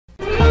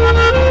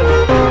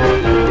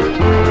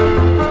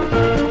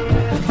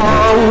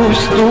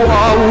Tu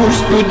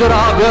auzi, tu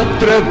dragă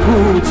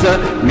trăguță,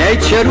 mi-ai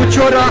cerut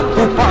ciorac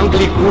cu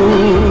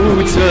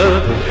panglicuță.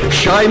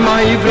 Și-ai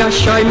mai vrea,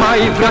 și-ai mai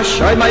vrea,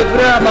 și-ai mai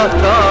vrea,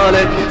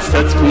 matale,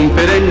 să-ți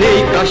cumpere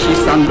neica și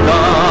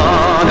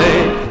sandale.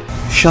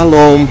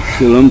 Shalom.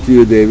 Shalom to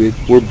you, David.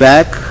 We're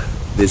back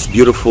this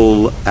beautiful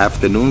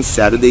afternoon,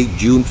 Saturday,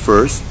 June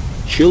 1st,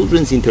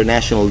 Children's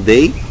International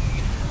Day.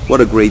 What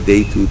a great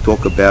day to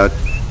talk about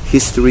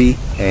history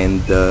and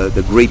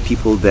the great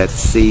people that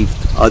saved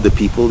other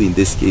people, in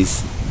this case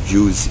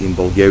Jews in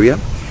Bulgaria.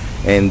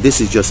 And this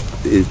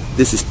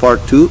is part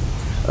 2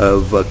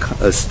 of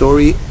a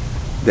story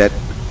that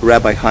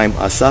Rabbi Haim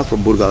ASA from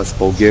Burgas,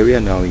 Bulgaria,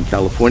 now in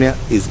California,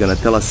 is going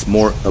to tell us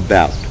more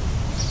about.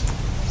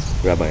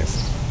 Rabbi ASA.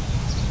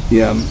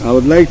 Yeah, I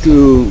would like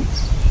to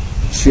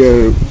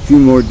share a few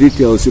more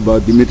details about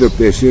Dimitar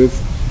PESHEV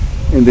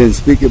and then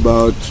speak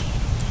about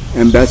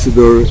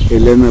Ambassador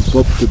Elena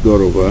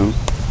Poptodorova,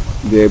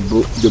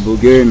 the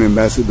Bulgarian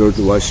ambassador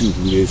to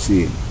Washington,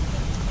 D.C.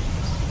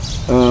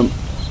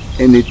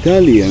 An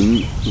Italian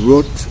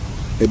wrote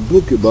a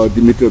book about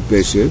Dimitar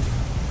PESHEV,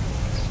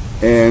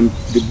 and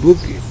the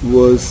book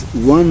was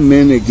One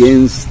Man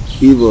Against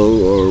Evil,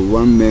 or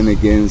One Man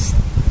Against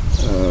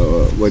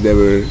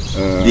whatever.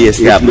 The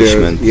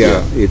establishment.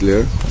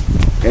 Hitler.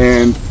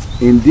 And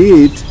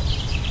indeed,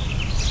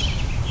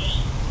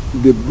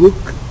 the book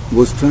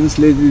was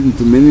translated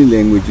into many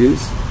languages,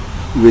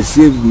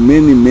 received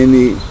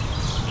many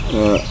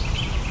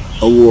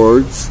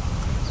awards,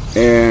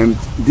 and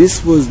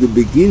this was the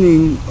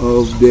beginning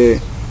of the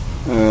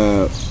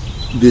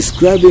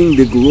describing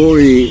the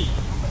glory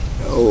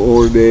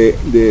or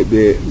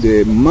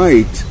the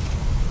might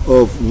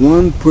of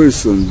one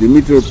person,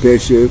 Dimitar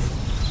PESHEV,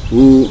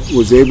 who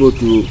was able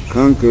to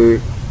conquer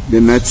the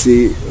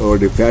Nazi or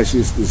the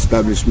fascist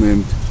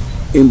establishment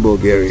in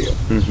Bulgaria.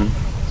 Mm-hmm.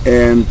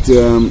 And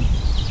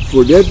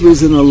for that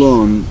reason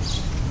alone,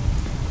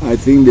 I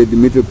think that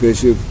Dimitar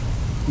PESHEV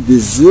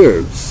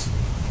deserves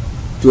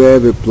to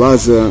have a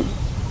plaza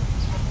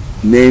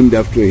named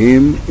after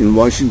him in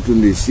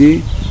Washington,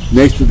 D.C.,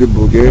 next to the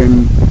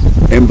Bulgarian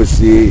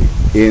embassy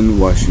in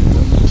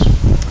Washington.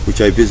 Which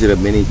I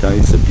visited many times.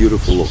 It's a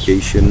beautiful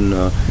location,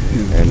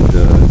 and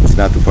it's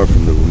not too far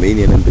from the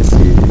Romanian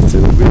embassy. It's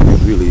a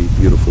really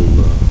beautiful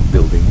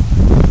building.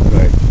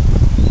 Right.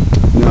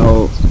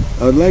 Now,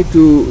 I'd like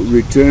to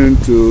return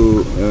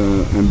to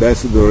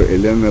Ambassador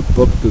Elena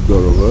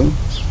Poptodorova,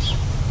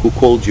 who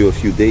called you a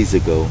few days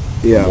ago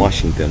in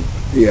Washington.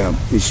 Yeah,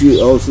 she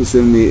also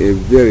sent me a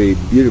very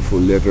beautiful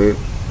letter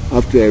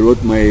after I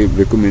wrote my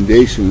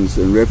recommendations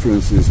and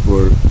references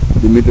for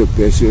Dimitar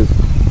PESHEV.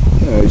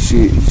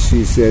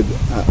 She said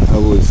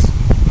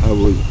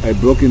I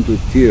broke into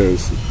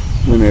tears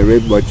when I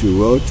read what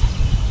you wrote,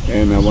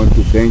 and I want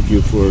to thank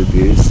you for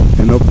this,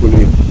 and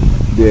hopefully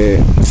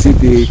the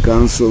city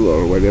council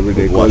or whatever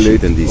they call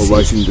it, or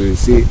Washington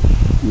D.C.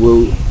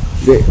 will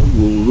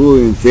rule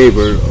in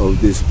favor of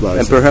this plaza.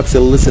 And perhaps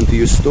they'll listen to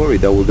your story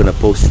that we're going to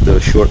post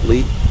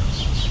shortly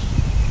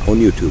on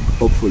YouTube.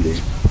 Hopefully.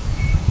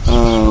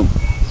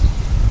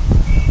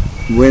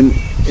 When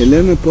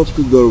Elena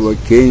Poptodorova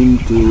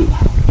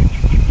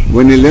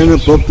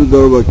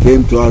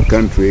came to our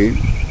country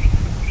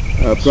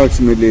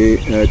approximately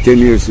 10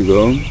 years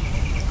ago,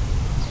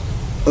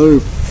 her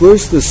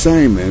first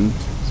assignment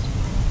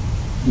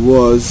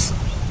was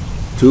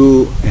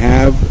to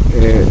have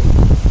a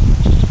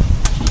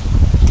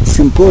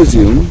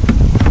symposium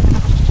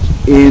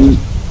in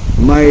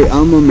my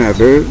alma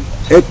mater,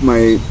 at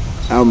my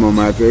alma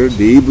mater,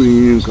 the Hebrew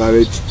Union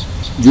College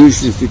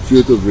Jewish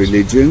Institute of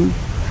Religion,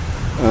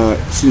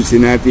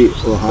 Cincinnati,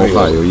 Ohio.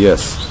 Ohio,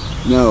 yes.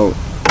 Now,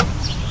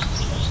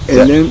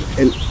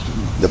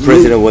 the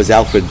president was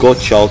Alfred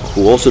Gottschalk,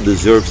 who also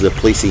deserves a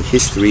place in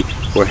history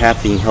for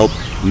having helped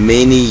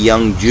many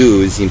young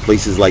Jews in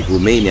places like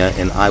Romania,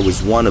 and I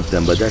was one of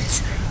them. But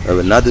that's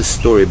another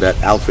story about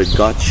Alfred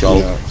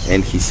Gottschalk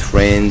and his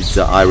friends,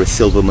 Ira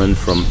Silverman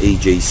from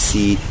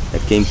AJC,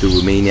 that came to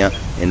Romania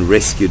and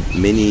rescued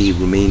many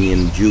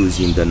Romanian Jews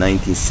in the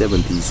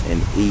 1970s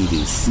and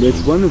 80s.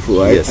 That's wonderful.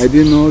 Yes. I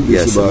didn't know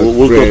this about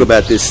we'll talk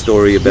about this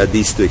story, about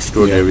these two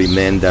extraordinary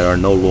men that are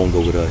no longer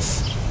with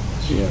us.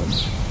 Yeah.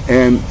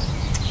 And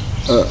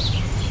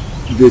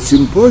the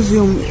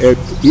symposium at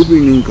Hebrew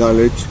Union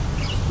College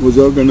was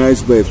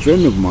organized by a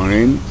friend of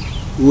mine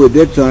who at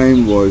that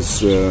time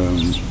was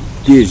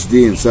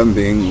PhD in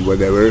something,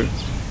 whatever,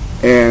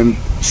 and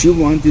she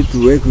wanted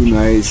to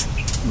recognize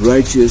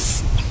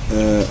righteous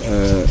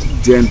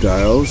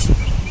Gentiles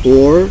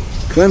or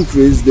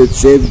countries that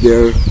saved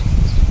their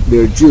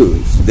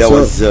Jews. That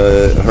was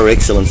Her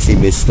Excellency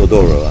Miss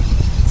Todorova.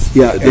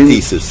 The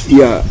thesis.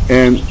 Yeah,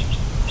 and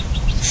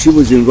she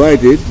was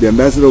invited, the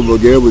ambassador of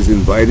Bulgaria was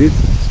invited.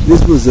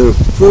 This was her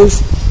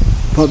first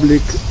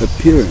public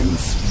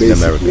appearance,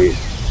 basically.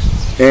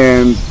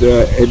 And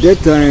at that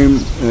time,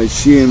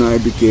 she and I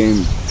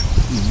became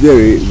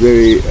very,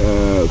 very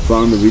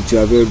fond of each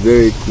other,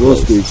 very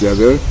close to each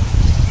other.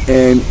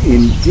 And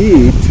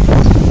indeed,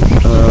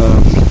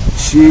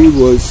 she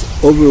was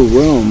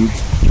overwhelmed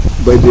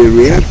by the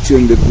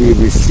reaction that we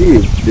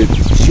received, that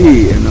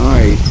she and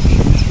I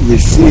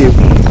received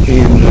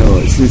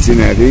in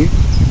Cincinnati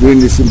during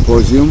the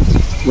symposium,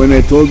 when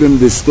I told them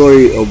the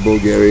story of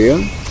Bulgaria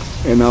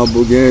and how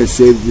Bulgaria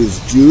saved its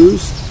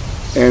Jews.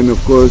 And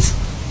of course,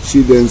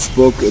 she then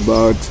spoke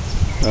about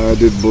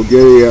that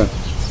Bulgaria,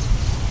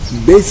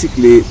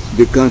 basically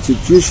the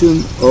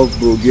constitution of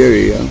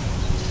Bulgaria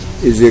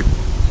is a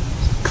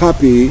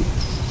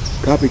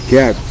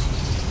copycat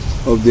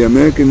of the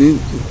American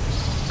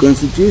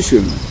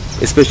Constitution.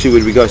 Especially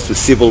with regards to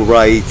civil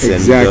rights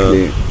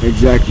exactly.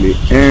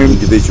 And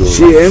individual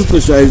she rights.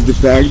 emphasized the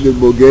fact that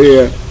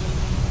Bulgaria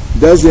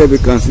does have a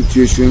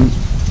constitution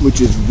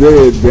which is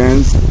very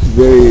advanced,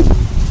 very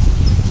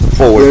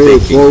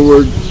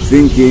forward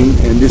thinking,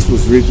 and this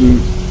was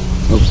written,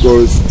 of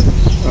course,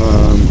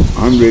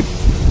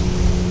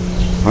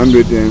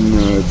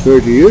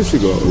 130 years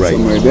ago, right.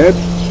 something like that,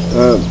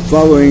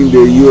 following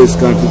the U.S.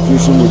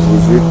 Constitution, which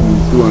was written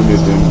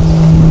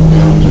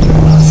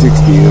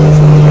 260 years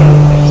ago.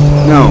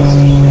 Now,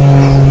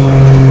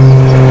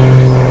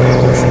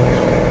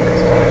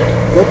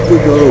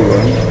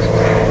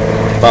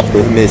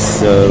 Miss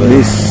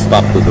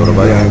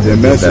Paptodorova, the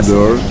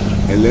ambassador,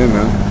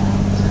 Elena,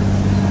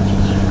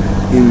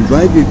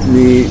 invited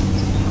me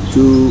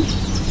to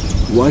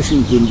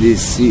Washington,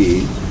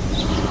 D.C.,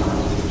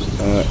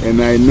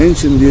 and I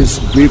mentioned this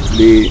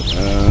briefly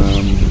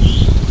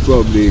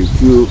probably a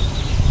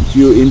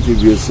few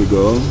interviews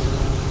ago,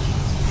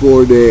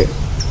 for the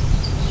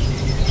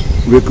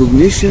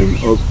recognition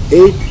of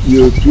 8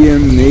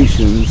 European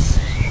nations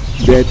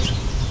that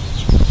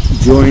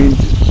joined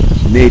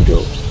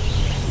NATO.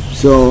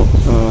 So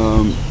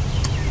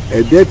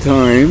at that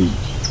time,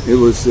 it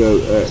was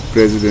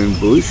President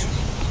Bush.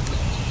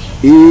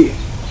 He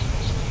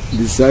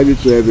decided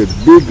to have a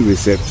big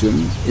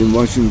reception in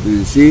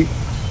Washington, D.C.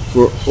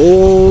 for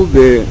all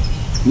the,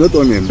 not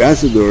only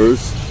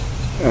ambassadors,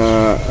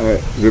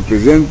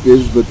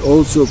 representatives, but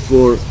also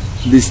for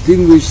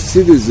distinguished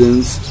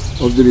citizens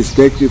of the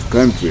respective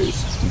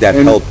countries. That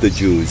helped the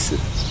Jews?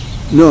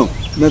 No,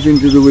 nothing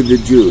to do with the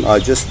Jews.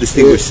 Just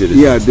distinguished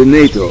citizens? Yeah, the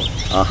NATO.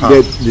 Uh-huh.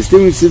 The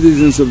distinguished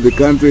citizens of the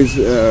countries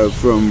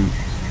from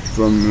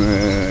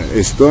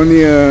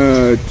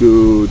Estonia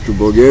to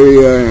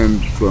Bulgaria,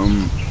 and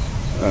from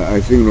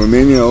I think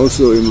Romania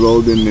also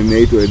enrolled in the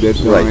NATO at that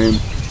time,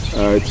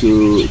 right.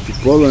 to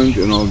Poland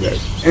and all that.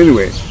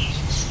 Anyway,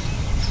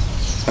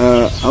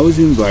 I was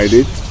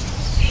invited,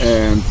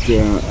 and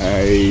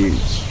I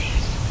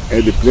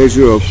had the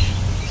pleasure of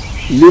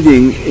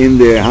living in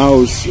the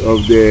house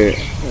of the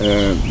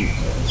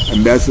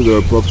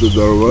Ambassador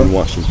Paptodorova in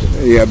Washington.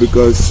 Yeah,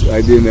 because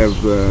I didn't have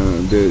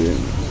the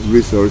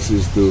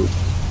resources to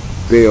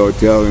pay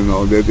hotel and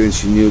all that, and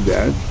she knew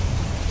that.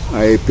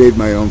 I paid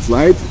my own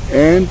flight,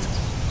 and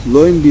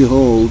lo and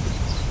behold,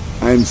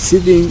 I'm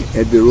sitting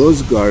at the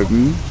Rose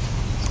Garden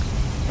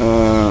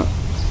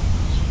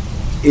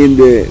in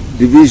the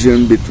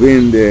division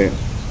between the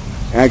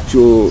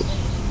actual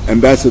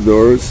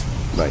ambassadors,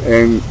 right.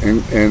 and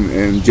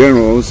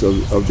generals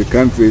of the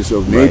countries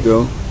of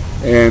NATO, right.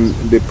 and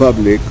the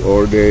public,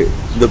 or the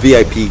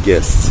VIP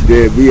guests.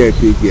 The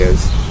VIP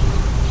guests.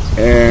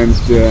 And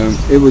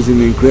it was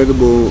an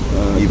incredible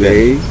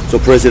day. So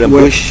President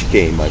Bush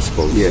came, I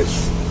suppose.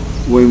 Yes.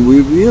 When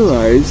we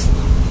realized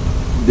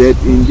that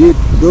indeed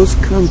those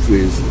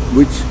countries,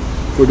 which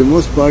for the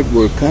most part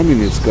were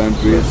communist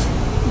countries,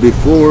 right.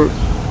 before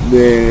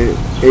the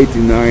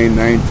 89,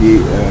 90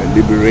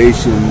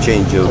 liberation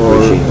change of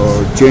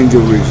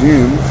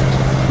regimes,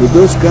 but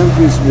those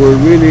countries were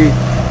really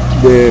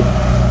the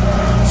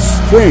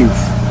strength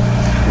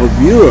of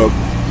Europe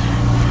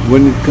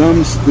when it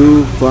comes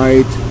to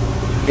fight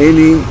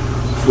any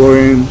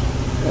foreign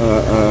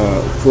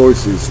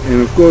forces.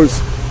 And of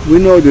course, we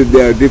know that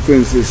there are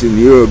differences in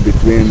Europe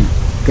between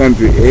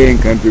country A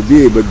and country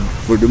B, but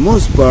for the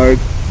most part,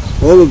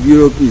 all of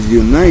Europe is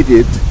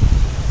united,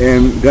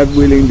 and God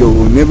willing, there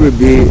will never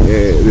be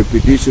a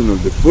repetition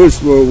of the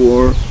First World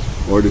War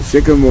or the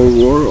Second World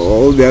War, or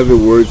all the other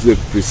wars that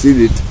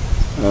preceded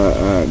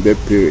that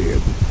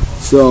period.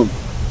 So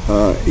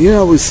here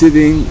I was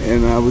sitting,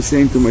 and I was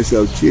saying to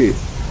myself, gee,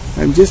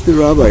 I'm just a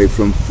rabbi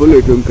from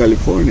Fullerton,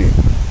 California,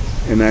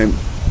 and I'm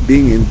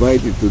being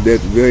invited to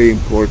that very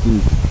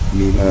important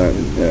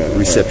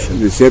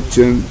reception,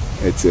 etc.,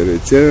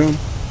 etc.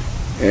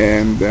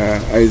 And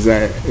as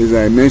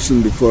I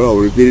mentioned before, I'll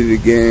repeat it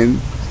again.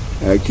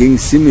 King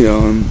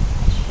Simeon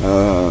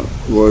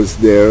was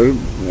there.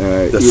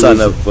 The son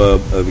of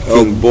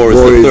King Boris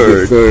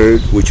III,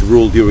 which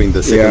ruled during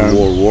the Second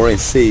World War and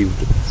saved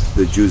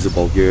the Jews of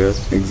Bulgaria.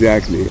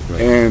 Exactly.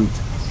 Right. And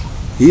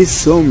he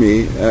saw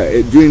me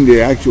during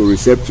the actual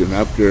reception.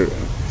 After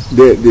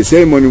the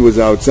ceremony was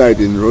outside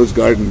in Rose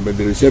Garden, but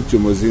the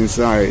reception was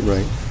inside.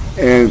 Right.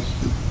 And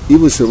he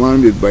was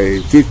surrounded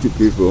by 50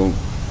 people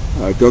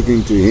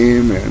talking to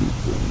him and,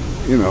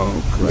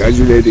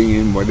 congratulating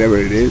him, whatever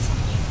it is.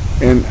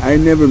 And I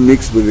never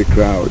mixed with the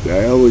crowd.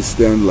 I always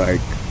stand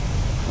like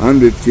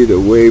 100 feet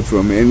away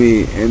from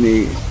any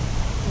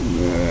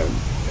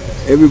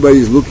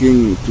everybody's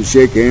looking to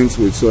shake hands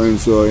with so and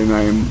so, and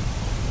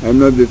I'm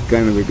not that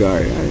kind of a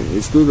guy. I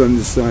stood on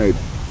the side,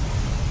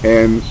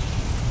 and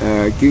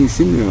King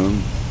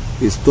Simeon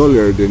is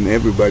taller than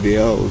everybody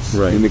else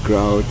in the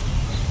crowd,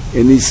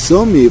 and he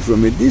saw me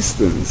from a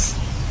distance,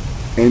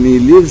 and he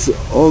leaves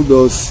all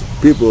those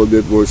people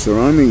that were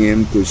surrounding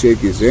him to shake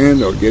his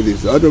hand or get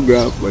his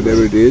autograph,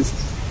 whatever it is,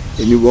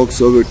 and he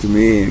walks over to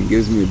me and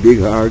gives me a big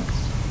hug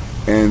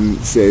and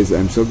says,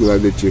 "I'm so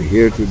glad that you're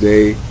here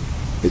today,"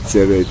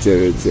 etc.,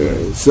 etc.,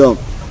 etc. So,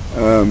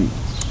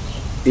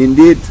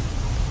 indeed,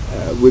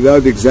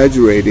 without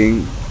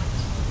exaggerating,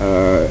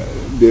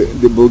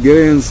 the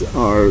Bulgarians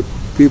are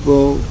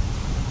people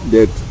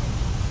that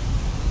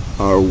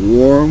are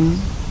warm,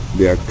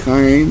 they are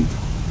kind,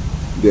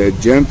 they are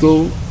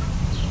gentle,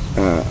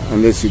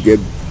 unless you get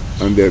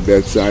on their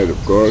bad side, of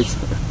course,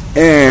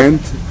 and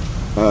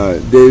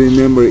they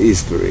remember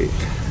history.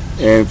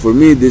 And for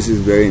me, this is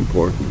very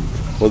important.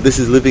 Well, this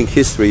is living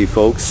history,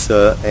 folks,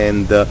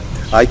 and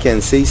I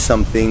can say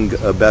something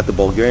about the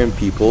Bulgarian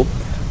people.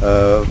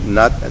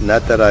 Not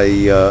that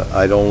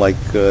I don't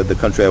like the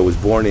country I was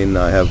born in.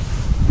 I have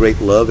great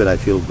love, and I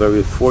feel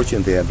very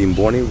fortunate to have been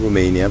born in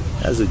Romania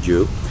as a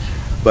Jew.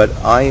 But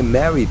I am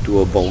married to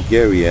a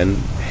Bulgarian,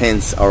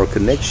 hence our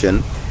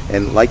connection.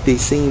 And like they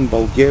say in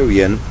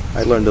Bulgarian,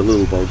 I learned a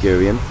little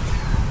Bulgarian.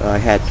 I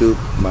had to,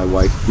 my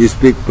wife. You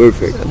speak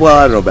perfect. Well,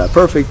 I don't know about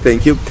perfect,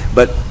 thank you.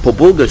 But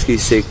по-български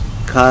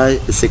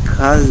se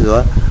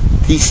казва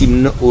 "Ти си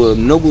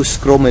много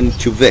скромен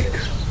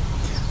човек,"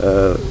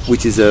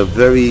 which is a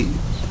very,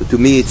 to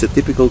me, it's a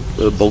typical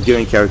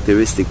Bulgarian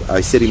characteristic.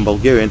 I said in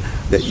Bulgarian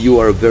that you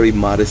are a very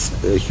modest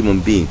human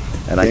being.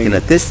 And I can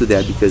attest to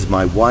that because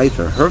my wife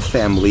and her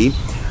family,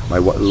 my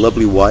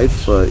lovely wife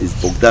is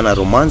Bogdana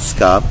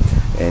Romanska,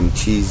 and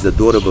she's the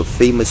daughter of a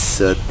famous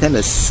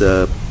tennis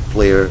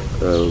player,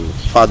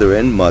 father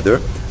and mother.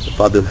 The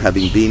father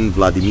having been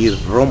Vladimir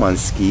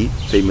Romansky,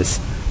 famous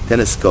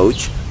tennis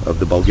coach of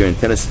the Bulgarian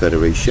Tennis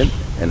Federation,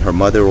 and her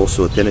mother also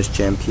a tennis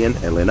champion,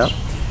 Elena.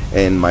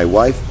 And my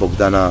wife,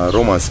 Bogdana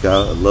Romanska,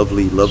 a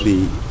lovely,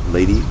 lovely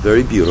lady,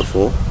 very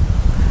beautiful,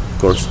 of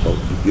course,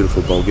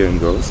 beautiful Bulgarian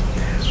girls,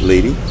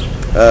 lady.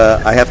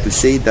 I have to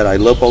say that I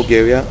love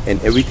Bulgaria, and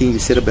everything you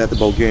said about the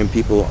Bulgarian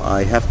people,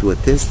 I have to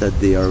attest that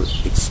they are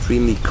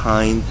extremely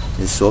kind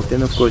and soft.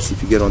 And of course, if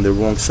you get on the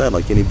wrong side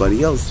like anybody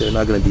else, they're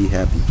not going to be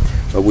happy.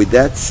 But with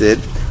that said,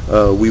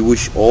 we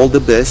wish all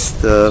the best.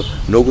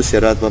 Много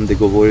се радвам да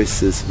говоря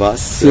с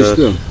вас,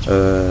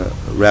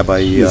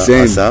 Rabbi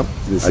ASA.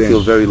 I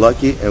feel very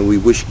lucky, and we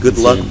wish good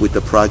luck with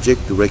the project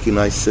to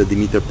recognize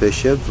Dimitar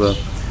PESHEV,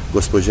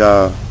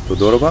 Госпожа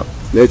Тодorova.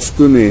 Let's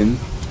tune in.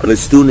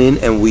 Let's tune in,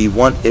 and we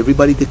want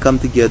everybody to come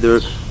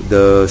together,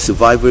 the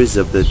survivors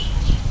of the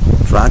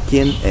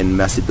Thracian and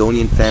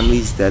Macedonian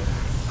families that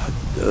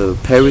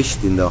perished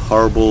in the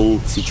horrible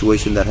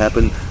situation that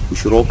happened. We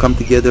should all come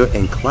together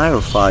and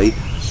clarify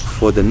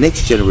for the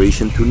next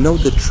generation to know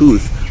the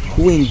truth,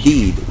 who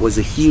indeed was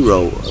a hero,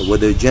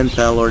 whether a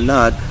Gentile or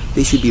not.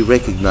 They should be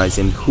recognized,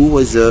 and who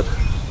was a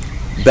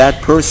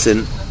bad person,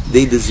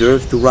 they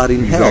deserve to rot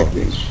in hell.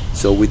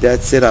 So with that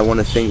said, I want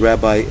to thank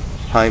Rabbi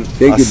Haim ASA.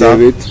 Thank you,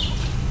 David.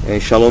 And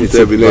shalom it's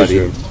to everybody.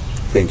 Pleasure.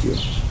 Thank you.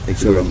 Thank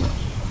you very much.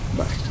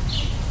 Bye.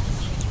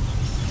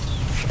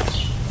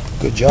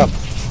 Good job.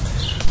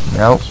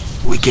 Now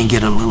we can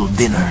get a little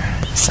dinner,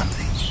 something.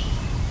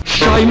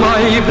 Și-ai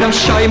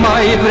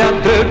mai vrea,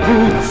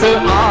 drăguță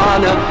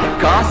Ana,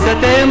 ca să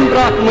te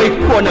îmbrac, măi,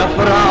 conă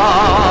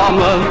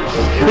hramă.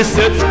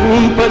 Să-ți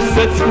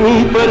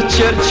cumpăr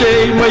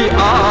cercei, măi,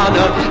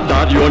 Ana,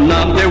 dar eu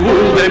n-am de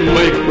unde,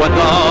 măi,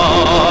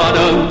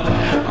 coadană.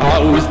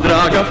 Auzi,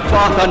 dragă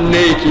fata,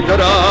 nechi,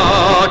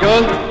 dragă,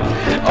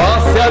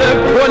 aseară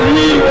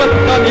poliu-o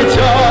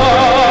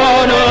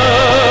tamiciană.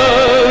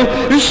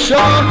 Și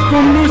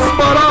acum nu-s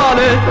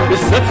parale,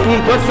 să-ți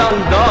cumpăr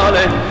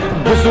sandale,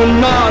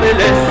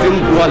 buzunarele sunt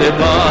goale,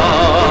 da.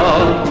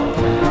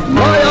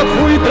 Mai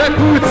avui,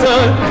 drăguță,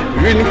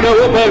 încă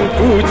o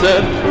băncuță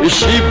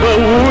și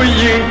băui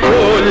în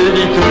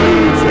colituri.